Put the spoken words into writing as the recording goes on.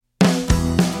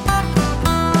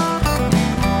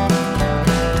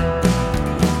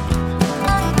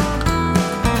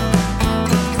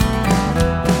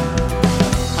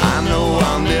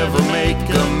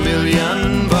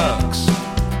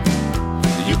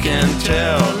can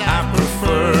tell I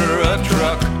prefer a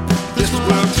truck. This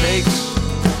world takes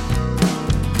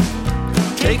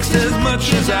as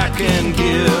much as I can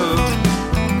give.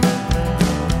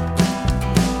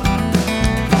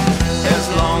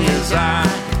 As long as I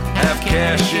have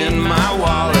cash in my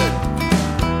wallet,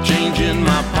 change in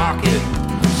my pocket,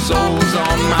 soles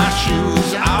on my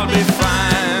shoes, I'll be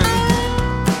fine.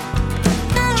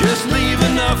 Just leave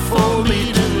enough for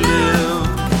me to live.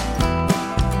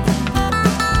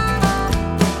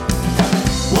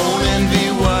 Won't envy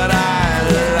what I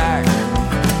lack,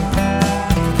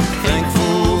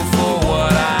 thankful for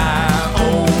what I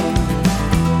own.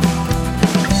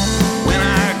 When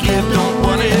I give, don't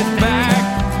want it back.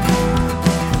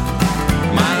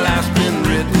 My life's been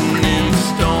written in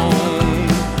stone.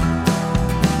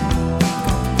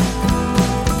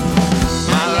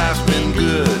 My life's been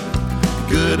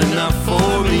good enough for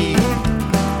me.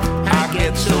 I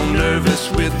get so nervous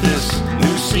with this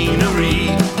new scenery.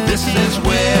 This is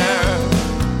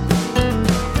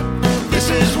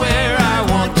where I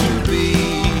want to be.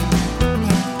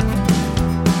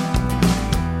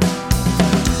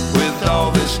 With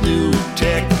all this new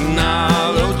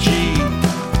technology,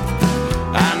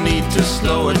 I need to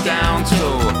slow it down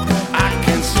so I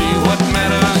can see what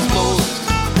matters most.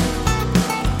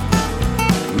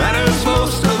 Matters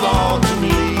most of all to me.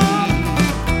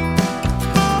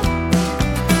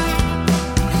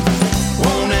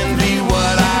 Won't envy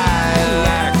what I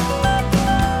lack,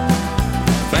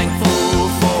 thankful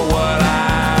for what I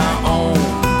own.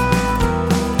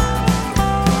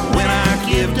 When I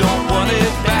give, don't want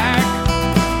it back.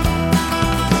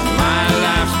 My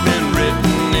life's been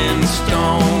written in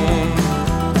stone.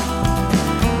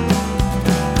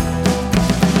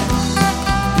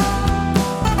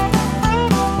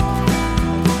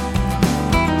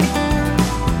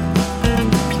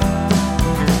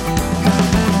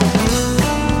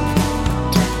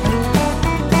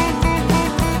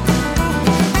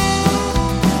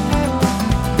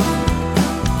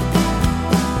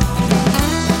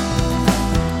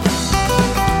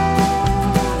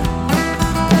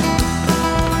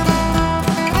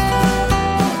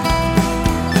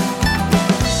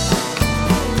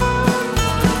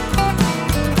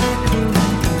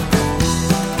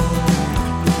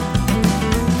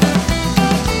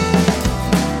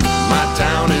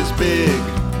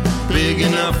 Big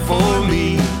enough for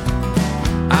me.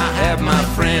 I have my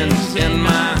friends and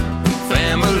my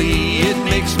family. It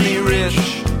makes me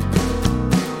rich.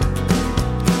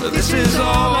 This is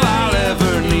all I'll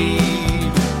ever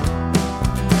need.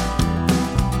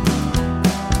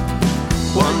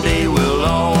 One day we'll